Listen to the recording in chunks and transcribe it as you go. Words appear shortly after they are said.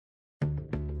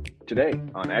today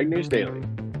on Ag News Daily.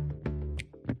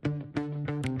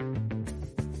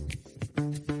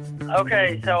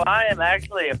 Okay, so I am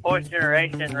actually a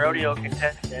fourth-generation rodeo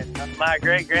contestant. My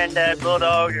great-granddad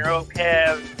bulldog and rope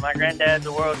calves. My granddad's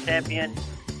a world champion,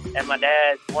 and my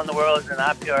dad won the world in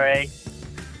IPRA.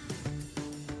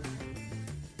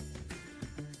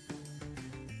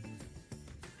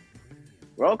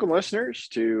 Welcome, listeners,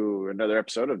 to another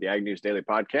episode of the Ag News Daily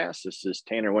Podcast. This is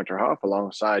Tanner Winterhoff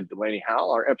alongside Delaney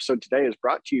Howell. Our episode today is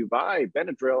brought to you by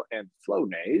Benadryl and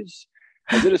Flonase,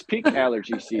 as it is peak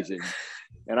allergy season.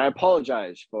 And I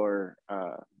apologize for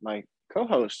my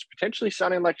co-host potentially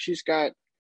sounding like she's got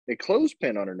a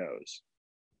clothespin on her nose.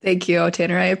 Thank you,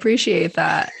 Tanner. I appreciate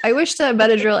that. I wish that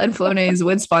Benadryl and Flonase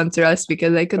would sponsor us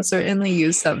because I could certainly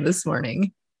use some this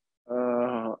morning.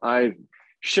 I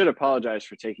should apologize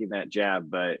for taking that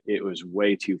jab, but it was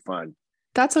way too fun.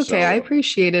 That's okay. I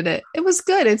appreciated it. It was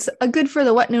good. It's good for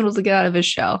the wet noodle to get out of his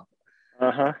shell.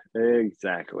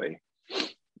 Exactly.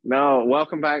 No,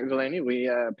 welcome back, Delaney. We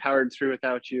powered through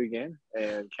without you again,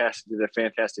 and Cassie did a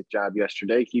fantastic job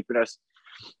yesterday keeping us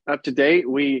up to date.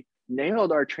 We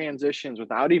nailed our transitions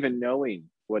without even knowing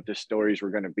what the stories were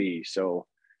going to be. So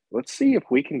let's see if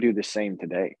we can do the same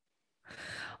today.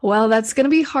 Well, that's going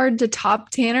to be hard to top,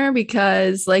 Tanner,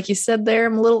 because like you said there,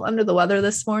 I'm a little under the weather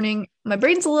this morning. My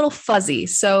brain's a little fuzzy,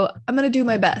 so I'm going to do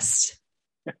my best.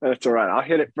 That's all right. I'll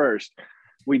hit it first.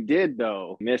 We did,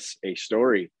 though, miss a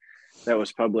story that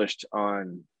was published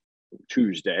on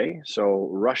Tuesday. So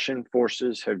Russian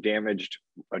forces have damaged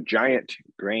a giant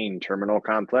grain terminal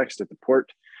complex at the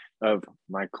port of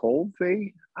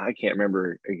Mykolaiv. I can't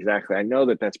remember exactly. I know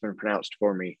that that's been pronounced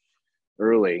for me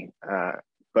early,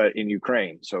 but in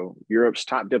Ukraine. So Europe's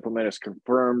top diplomat has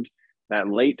confirmed that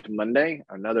late Monday,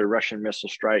 another Russian missile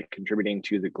strike contributing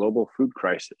to the global food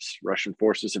crisis. Russian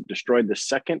forces have destroyed the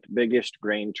second biggest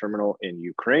grain terminal in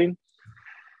Ukraine.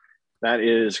 That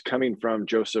is coming from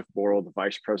Joseph Borrell, the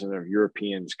Vice President of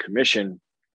European Commission.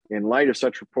 In light of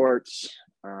such reports,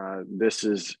 this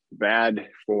is bad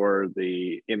for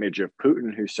the image of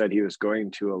Putin, who said he was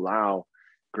going to allow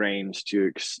grains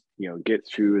to get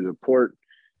through the port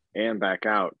and back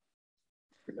out.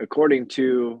 According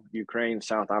to Ukraine's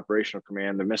South Operational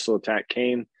Command, the missile attack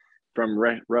came from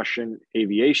Russian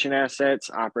aviation assets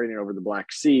operating over the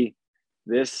Black Sea.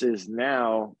 This is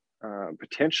now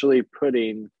potentially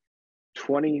putting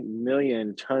 20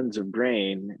 million tons of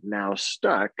grain now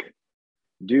stuck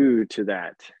due to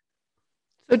that.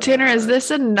 So Tanner, is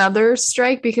this another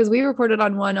strike? Because we reported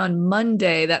on one on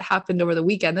Monday that happened over the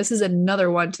weekend. This is another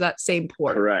one to that same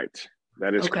port. Correct.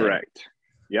 That is correct.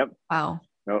 Yep. Wow.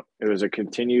 No, it was a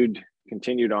continued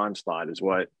onslaught is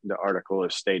what the article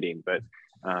is stating. But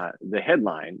the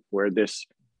headline where this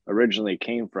originally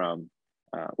came from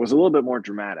was a little bit more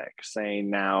dramatic, saying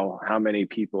now how many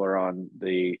people are on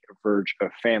the verge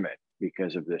of famine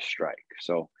because of this strike.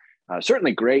 So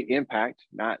certainly great impact,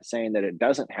 not saying that it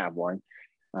doesn't have one,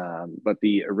 but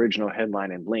the original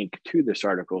headline and link to this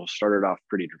article started off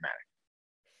pretty dramatic.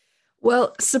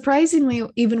 Well, surprisingly,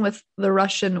 even with the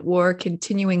Russian war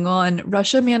continuing on,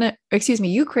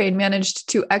 Ukraine managed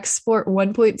to export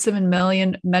 1.7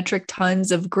 million metric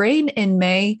tons of grain in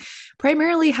May,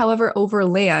 primarily, however, over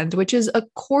land, which is a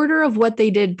quarter of what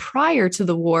they did prior to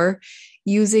the war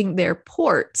using their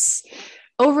ports.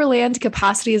 Overland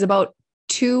capacity is about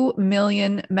 2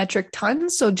 million metric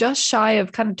tons, so just shy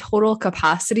of kind of total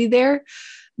capacity there.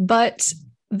 But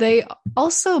they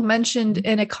also mentioned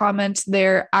in a comment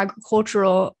their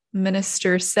agricultural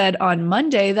minister said on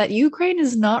Monday that Ukraine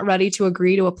is not ready to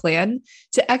agree to a plan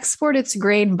to export its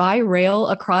grain by rail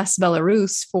across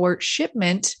Belarus for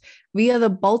shipment via the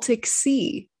Baltic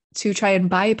Sea to try and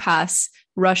bypass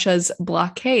Russia's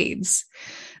blockades.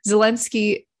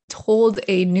 Zelensky told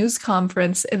a news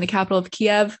conference in the capital of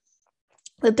Kiev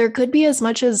that there could be as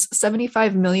much as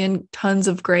 75 million tons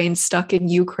of grain stuck in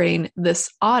Ukraine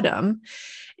this autumn.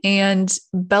 And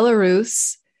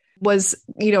Belarus was,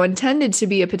 intended to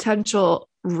be a potential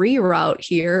reroute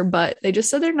here, but they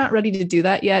just said they're not ready to do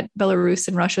that yet. Belarus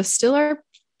and Russia still are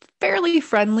fairly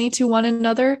friendly to one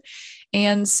another.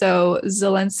 And so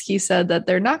Zelensky said that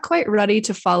they're not quite ready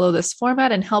to follow this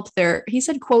format and help he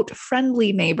said, quote,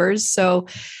 friendly neighbors. So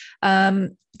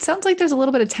it sounds like there's a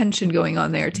little bit of tension going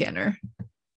on there, Tanner.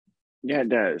 Yeah, it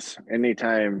does.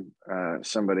 Anytime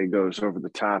somebody goes over the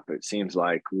top, it seems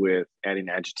like with adding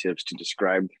adjectives to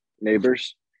describe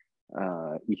neighbors,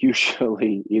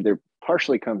 usually either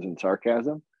partially comes in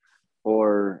sarcasm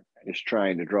or is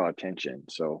trying to draw attention.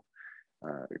 So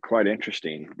quite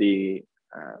interesting. The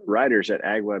writers at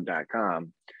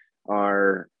agweb.com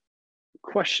are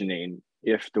questioning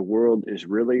if the world is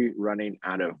really running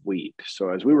out of wheat. So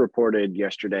as we reported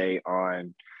yesterday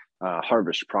on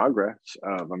harvest progress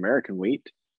of American wheat,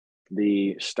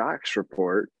 the stocks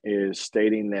report is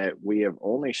stating that we have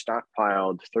only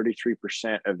stockpiled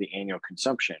 33% of the annual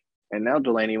consumption. And now,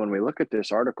 Delaney, when we look at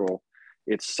this article,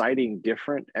 it's citing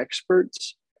different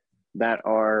experts that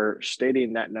are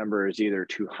stating that number is either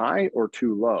too high or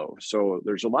too low. So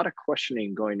there's a lot of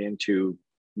questioning going into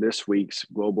this week's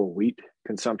global wheat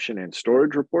consumption and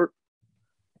storage report.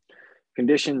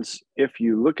 Conditions, if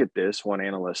you look at this, one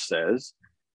analyst says,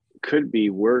 could be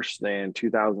worse than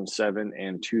 2007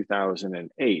 and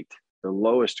 2008, the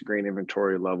lowest grain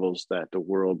inventory levels that the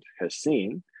world has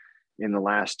seen in the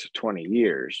last 20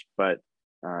 years. But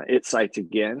it cites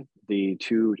again the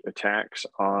two attacks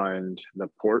on the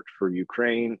port for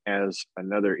Ukraine as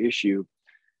another issue.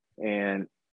 And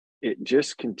it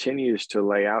just continues to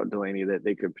lay out, Delaney, that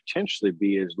they could potentially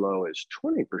be as low as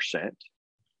 20%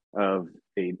 of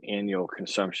an annual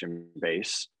consumption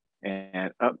base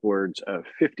and upwards of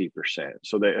 50%.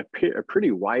 So they appear a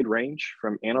pretty wide range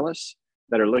from analysts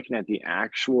that are looking at the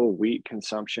actual wheat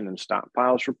consumption and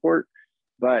stockpiles report.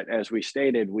 But as we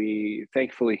stated, we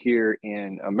thankfully here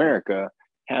in America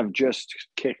have just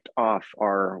kicked off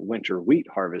our winter wheat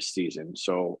harvest season.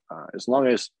 So as long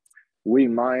as we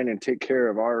mine and take care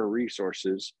of our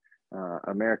resources,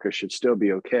 America should still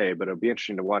be okay, but it'll be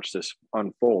interesting to watch this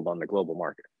unfold on the global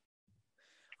market.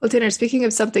 Well, Tanner, speaking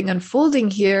of something unfolding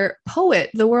here,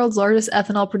 POET, the world's largest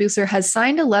ethanol producer, has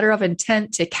signed a letter of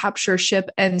intent to capture,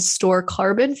 ship, and store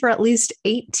carbon for at least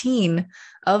 18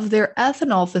 of their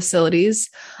ethanol facilities,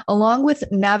 along with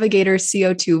Navigator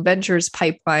CO2 Ventures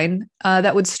pipeline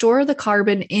that would store the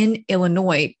carbon in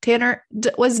Illinois. Tanner,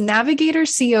 was Navigator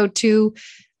CO2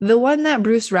 the one that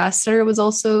Bruce Raster was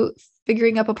also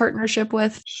figuring up a partnership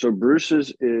with? So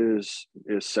Bruce's is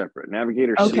separate.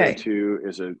 Navigator CO2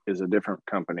 is a different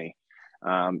company,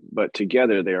 but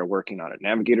together they are working on it.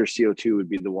 Navigator CO2 would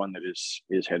be the one that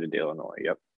is headed to Illinois.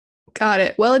 Yep. Got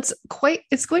it. Well, it's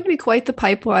going to be quite the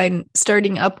pipeline,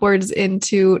 starting upwards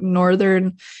into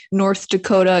northern North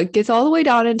Dakota, gets all the way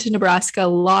down into Nebraska.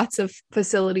 Lots of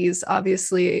facilities.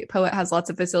 Obviously, POET has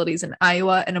lots of facilities in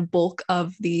Iowa, and a bulk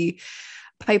of the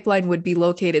pipeline would be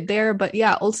located there. But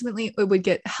yeah, ultimately it would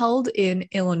get held in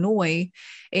Illinois.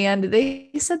 And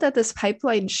they said that this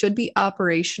pipeline should be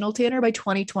operational, Tanner, by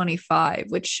 2025,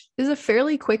 which is a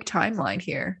fairly quick timeline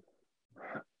here.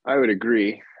 I would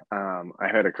agree. I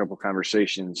had a couple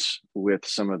conversations with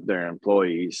some of their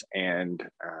employees, and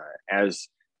as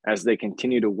they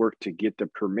continue to work to get the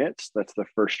permits, that's the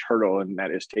first hurdle, and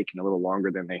that is taking a little longer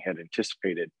than they had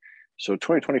anticipated. So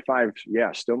 2025,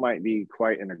 still might be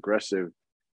quite an aggressive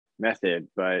method,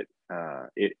 but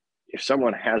if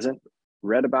someone hasn't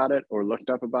read about it or looked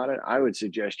up about it, I would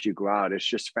suggest you go out. It's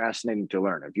just fascinating to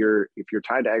learn. If you're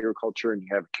tied to agriculture and you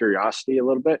have curiosity a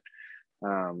little bit,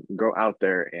 go out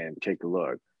there and take a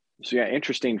look. So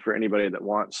interesting for anybody that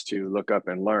wants to look up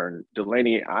and learn.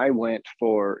 Delaney, I went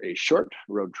for a short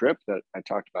road trip that I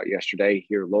talked about yesterday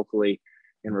here locally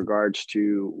in regards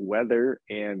to weather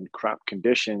and crop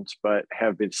conditions, but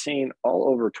have been seeing all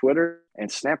over Twitter and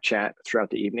Snapchat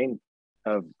throughout the evening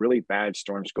of really bad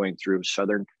storms going through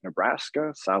southern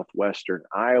Nebraska, southwestern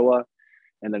Iowa,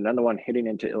 and then another one hitting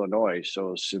into Illinois.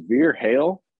 So severe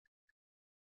hail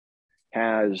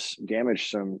has damaged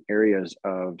some areas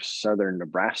of southern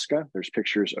Nebraska. There's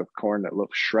pictures of corn that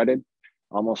look shredded,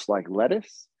 almost like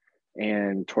lettuce.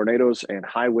 And tornadoes and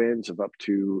high winds of up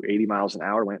to 80 miles an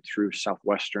hour went through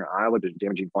southwestern Iowa,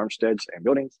 damaging farmsteads and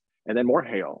buildings. And then more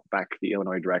hail back the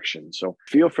Illinois direction. So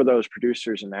feel for those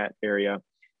producers in that area.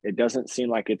 It doesn't seem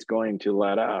like it's going to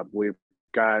let up. We've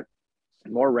got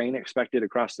more rain expected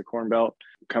across the Corn Belt,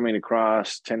 coming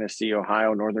across Tennessee,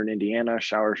 Ohio, northern Indiana.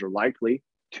 Showers are likely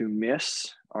to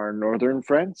miss our northern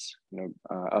friends,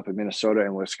 up in Minnesota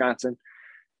and Wisconsin.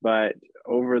 But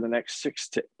over the next 6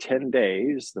 to 10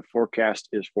 days, the forecast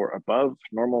is for above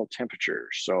normal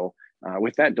temperatures. So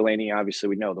with that, Delaney, obviously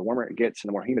we know the warmer it gets and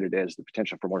the more humid it is, the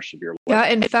potential for more severe weather.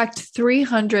 Yeah, in fact,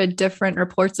 300 different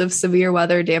reports of severe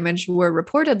weather damage were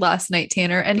reported last night,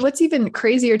 Tanner. And what's even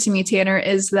crazier to me, Tanner,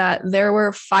 is that there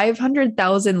were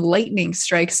 500,000 lightning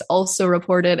strikes also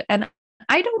reported. And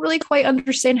I don't really quite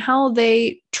understand how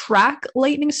they track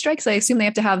lightning strikes. I assume they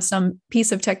have to have some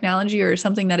piece of technology or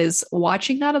something that is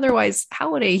watching that. Otherwise,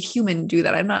 how would a human do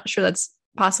that? I'm not sure that's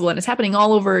possible. And it's happening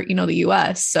all over, the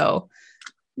US. So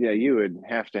yeah, you would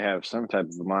have to have some type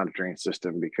of a monitoring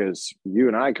system because you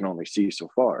and I can only see so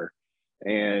far.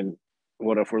 And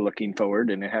what if we're looking forward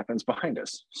and it happens behind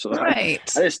us? So right.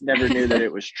 I just never knew that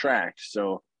it was tracked.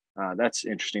 So that's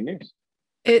interesting news.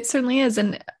 It certainly is.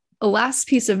 And a last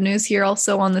piece of news here,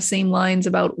 also on the same lines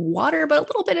about water, but a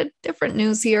little bit of different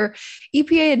news here.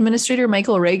 EPA Administrator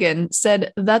Michael Regan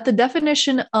said that the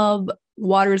definition of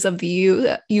waters of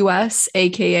the U.S.,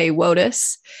 aka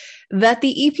WOTUS, that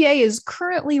the EPA is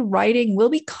currently writing will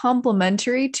be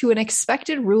complementary to an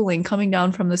expected ruling coming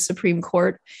down from the Supreme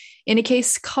Court in a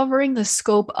case covering the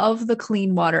scope of the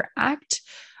Clean Water Act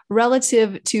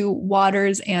relative to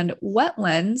waters and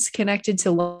wetlands connected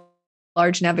to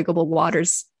large navigable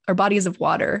waters or bodies of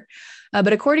water.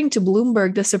 But according to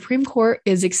Bloomberg, the Supreme Court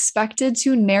is expected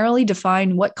to narrowly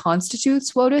define what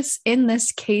constitutes WOTUS in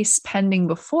this case pending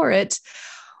before it,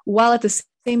 while at the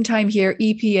same time here,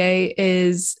 EPA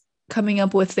is coming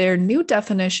up with their new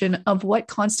definition of what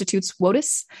constitutes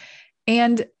WOTUS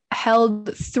and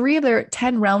held 3 of their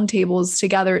 10 roundtables to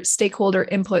gather stakeholder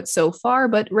input so far.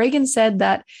 But Reagan said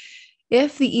that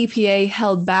if the EPA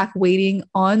held back waiting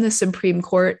on the Supreme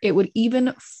Court, it would be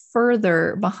even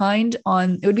further behind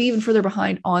on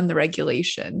the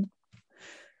regulation.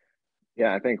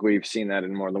 Yeah, I think we've seen that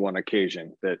in more than one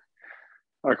occasion, that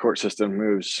our court system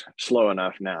moves slow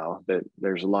enough now that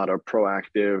there's a lot of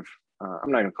proactive,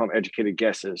 I'm not going to call them educated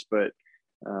guesses, but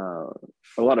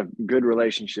a lot of good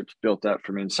relationships built up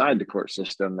from inside the court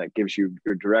system that gives you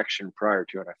your direction prior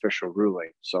to an official ruling.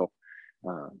 So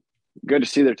good to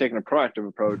see they're taking a proactive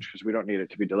approach, because we don't need it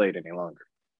to be delayed any longer.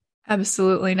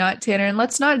 Absolutely not, Tanner. And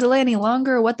let's not delay any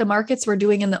longer what the markets were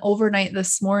doing in the overnight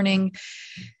this morning.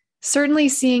 Certainly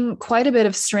seeing quite a bit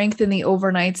of strength in the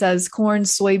overnights as corn,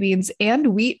 soybeans, and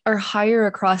wheat are higher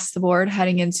across the board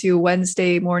heading into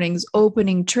Wednesday morning's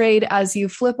opening trade. As you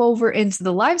flip over into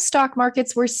the livestock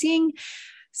markets, we're seeing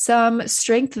some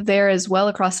strength there as well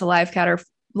across the live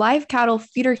cattle,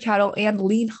 feeder cattle, and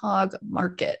lean hog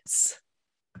markets.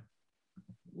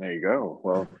 There you go.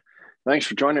 Well, thanks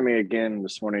for joining me again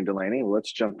this morning, Delaney.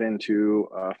 Let's jump into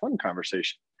a fun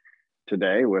conversation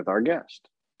today with our guest.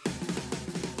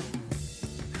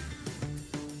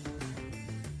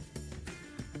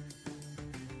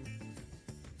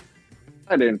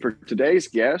 And for today's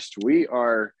guest, we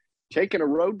are taking a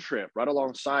road trip right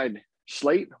alongside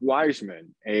Slate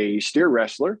Wiseman, a steer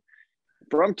wrestler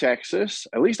from Texas,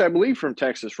 at least I believe from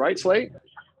Texas, right, Slate?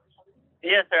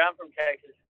 Yes, sir. I'm from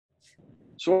Texas.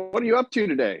 So what are you up to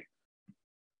today?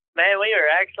 Man, we are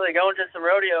actually going to some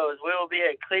rodeos. We will be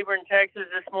at Cleburne, Texas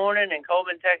this morning and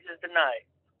Coleman, Texas tonight.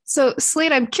 So,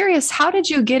 Slate, I'm curious, how did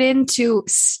you get into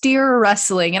steer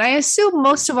wrestling? And I assume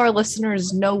most of our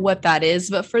listeners know what that is,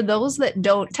 but for those that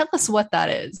don't, tell us what that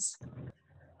is.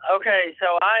 Okay,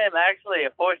 so I am actually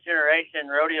a fourth-generation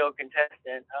rodeo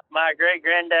contestant. My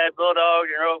great-granddad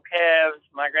bulldogged and roped calves.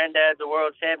 My granddad's a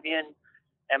world champion,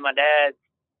 and my dad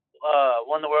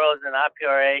won the world in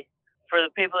IPRA. For the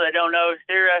people that don't know,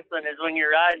 steer wrestling is when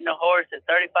you're riding a horse at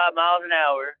 35 miles an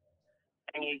hour,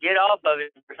 and you get off of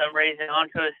it for some reason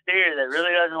onto a steer that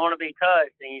really doesn't want to be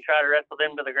touched, and you try to wrestle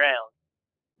them to the ground.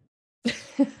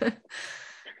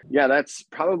 Yeah, that's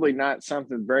probably not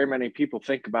something very many people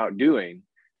think about doing,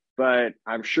 but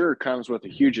I'm sure it comes with a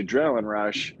huge adrenaline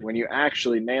rush when you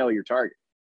actually nail your target.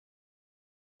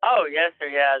 Oh, yes, sir.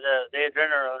 Yeah, the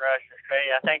adrenaline rush is great.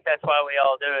 I think that's why we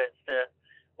all do it.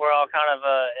 We're all kind of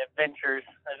adventurous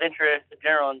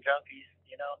adrenaline junkies,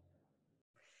 you know.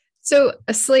 So,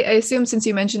 Slate, I assume since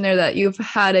you mentioned there that you've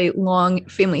had a long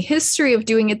family history of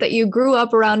doing it, that you grew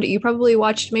up around it, you probably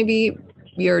watched maybe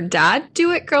your dad do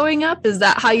it growing up. Is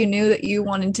that how you knew that you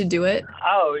wanted to do it?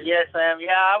 Oh, yes, ma'am.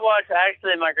 Yeah, I watched,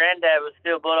 actually, my granddad was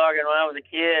still bulldogging when I was a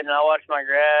kid, and I watched my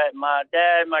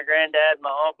dad, my granddad,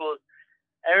 my uncles,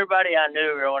 everybody I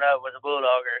knew growing up was a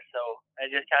bulldogger, so it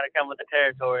just kind of come with the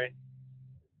territory.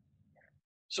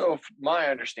 So my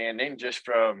understanding, just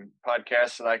from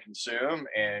podcasts that I consume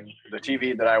and the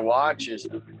TV that I watch, is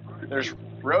there's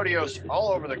rodeos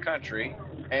all over the country.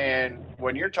 And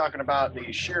when you're talking about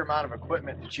the sheer amount of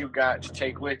equipment that you've got to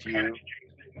take with you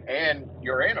and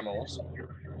your animals,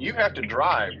 you have to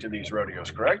drive to these rodeos,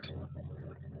 correct?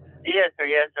 Yes, sir.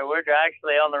 Yes, sir. We're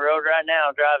actually on the road right now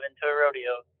driving to a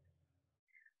rodeo.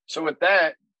 So with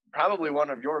that, probably one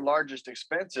of your largest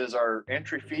expenses are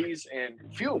entry fees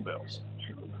and fuel bills.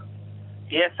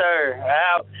 Yes, sir.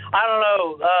 I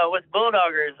don't know. With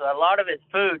bulldoggers, a lot of it's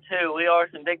food, too. We are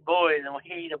some big boys, and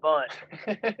we eat a bunch.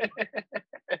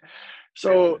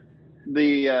 So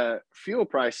the fuel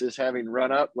prices having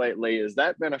run up lately, has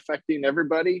that been affecting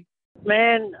everybody?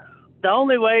 Man, the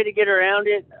only way to get around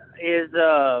it is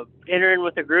entering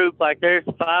with a group. Like, there's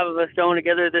 5 of us going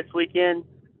together this weekend.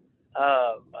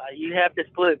 You have to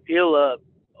split fuel up,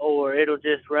 or it'll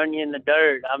just run you in the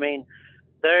dirt. I mean,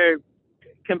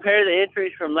 compare the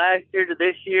entries from last year to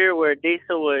this year, where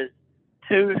diesel was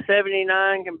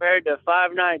 279 compared to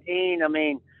 519. I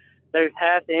mean, there's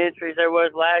half the entries there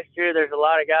was last year. There's a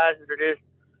lot of guys that are just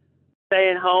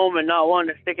staying home and not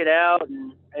wanting to stick it out,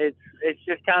 and it's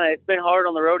just it's been hard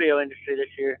on the rodeo industry this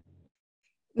year.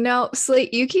 Now,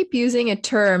 Slate, you keep using a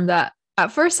term that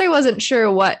at first I wasn't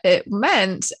sure what it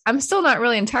meant. I'm still not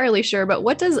really entirely sure, but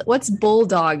what's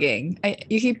bulldogging?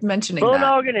 You keep mentioning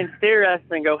bulldogging and steer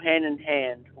wrestling go hand in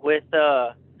hand with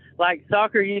like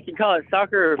soccer. You can call it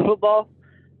soccer or football.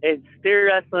 It's steer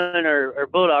wrestling or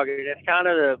bulldogging. It's kind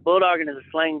of the bulldogging is a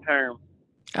slang term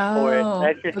for it.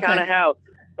 That's just kind of how,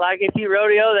 like if you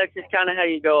rodeo, that's just kind of how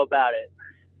you go about it.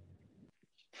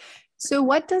 So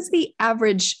what does the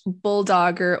average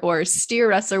bulldogger or steer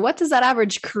wrestler, what does that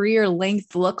average career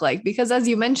length look like? Because as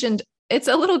you mentioned, it's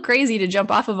a little crazy to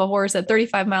jump off of a horse at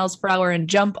 35 miles per hour and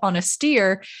jump on a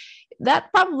steer.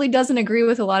 That probably doesn't agree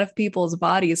with a lot of people's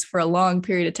bodies for a long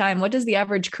period of time. What does the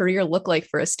average career look like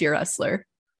for a steer wrestler?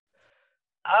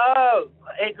 Oh,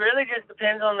 it really just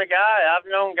depends on the guy. I've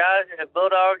known guys that have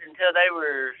bulldogged until they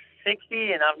were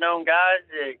 60, and I've known guys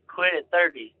that quit at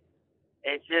 30.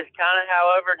 It's just kind of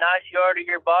however nice you are to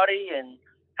your body and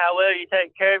how well you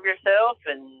take care of yourself,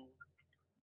 and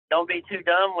don't be too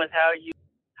dumb with how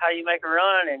you make a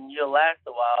run, and you'll last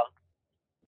a while.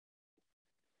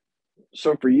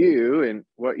 So for you and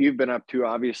what you've been up to,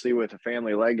 obviously with a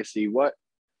family legacy, what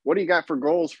do you got for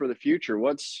goals for the future?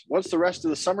 What's the rest of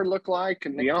the summer look like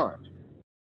and beyond?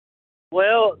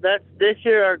 Well, this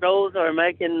year our goals are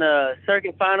making the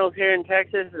circuit finals here in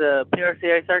Texas, the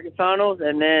PRCA circuit finals,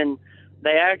 and then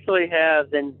they actually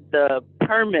have the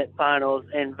permit finals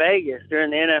in Vegas during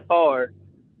the NFR,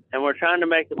 and we're trying to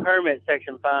make the permit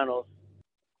section finals,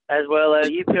 as well as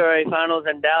UPRA finals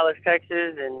in Dallas,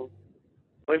 Texas, and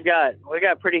we've got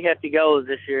pretty hefty goals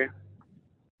this year.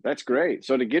 That's great.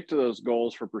 So to get to those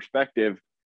goals for perspective,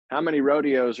 how many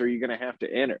rodeos are you going to have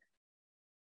to enter?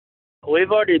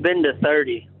 We've already been to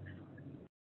 30.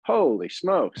 Holy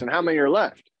smokes. And how many are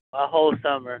left? A whole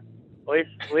summer.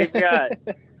 We've got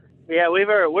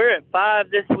we're at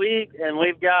 5 this week, and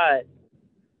we've got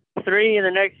 3 in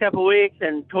the next couple of weeks,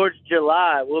 and towards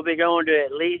July we'll be going to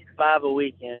at least 5 a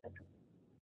weekend.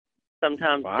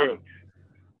 Sometimes 6.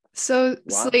 So,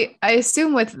 Slate, I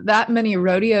assume with that many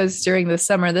rodeos during the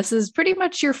summer, this is pretty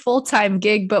much your full-time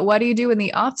gig, but what do you do in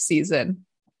the off season?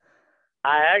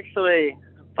 I actually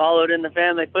followed in the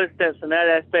family footsteps in that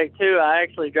aspect too. I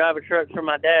actually drive a truck for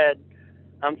my dad.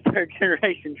 I'm third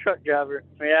generation truck driver.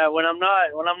 Yeah, when I'm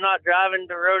not driving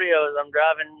to rodeos, I'm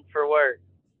driving for work.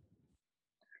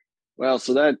 Well,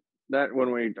 so that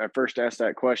when I first asked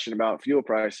that question about fuel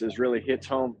prices really hits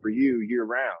home for you year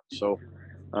round. So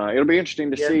it'll be interesting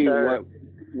to see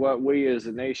what we as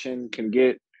a nation can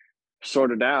get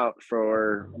sorted out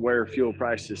for where fuel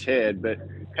prices head. But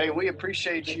hey, we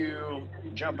appreciate you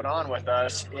jumping on with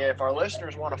us. If our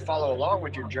listeners want to follow along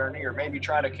with your journey or maybe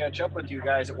try to catch up with you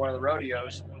guys at one of the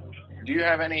rodeos, do you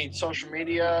have any social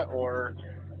media or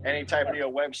any type of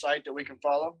website that we can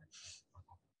follow?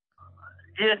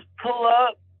 Just pull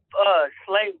up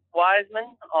Slate Wiseman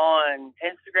on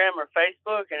Instagram or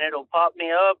Facebook, and it'll pop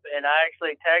me up, and I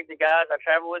actually tag the guys I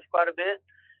travel with quite a bit,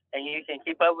 and you can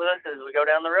keep up with us as we go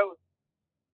down the road.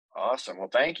 Awesome. Well,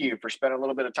 thank you for spending a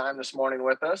little bit of time this morning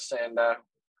with us, and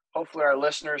hopefully our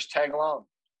listeners tag along.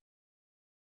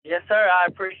 Yes, sir. I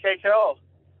appreciate y'all.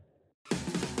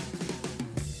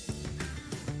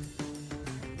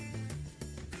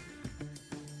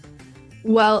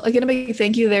 Well, again, a big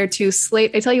thank you there to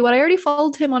Slate. I tell you what, I already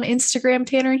followed him on Instagram,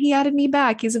 Tanner, and he added me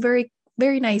back. He's a very,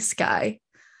 very nice guy.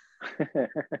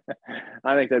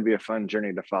 I think that'd be a fun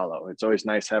journey to follow. It's always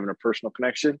nice having a personal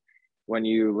connection when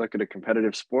you look at a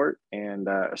competitive sport, and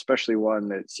especially one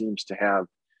that seems to have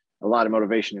a lot of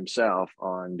motivation himself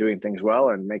on doing things well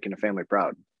and making a family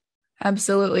proud.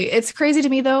 Absolutely. It's crazy to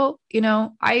me, though.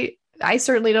 I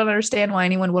certainly don't understand why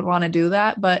anyone would want to do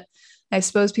that, but I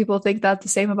suppose people think that the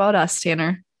same about us,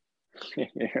 Tanner.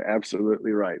 You're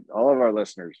absolutely right. All of our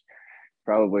listeners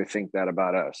probably think that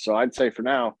about us. So I'd say for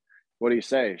now, what do you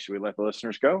say? Should we let the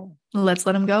listeners go? Let's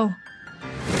let them go.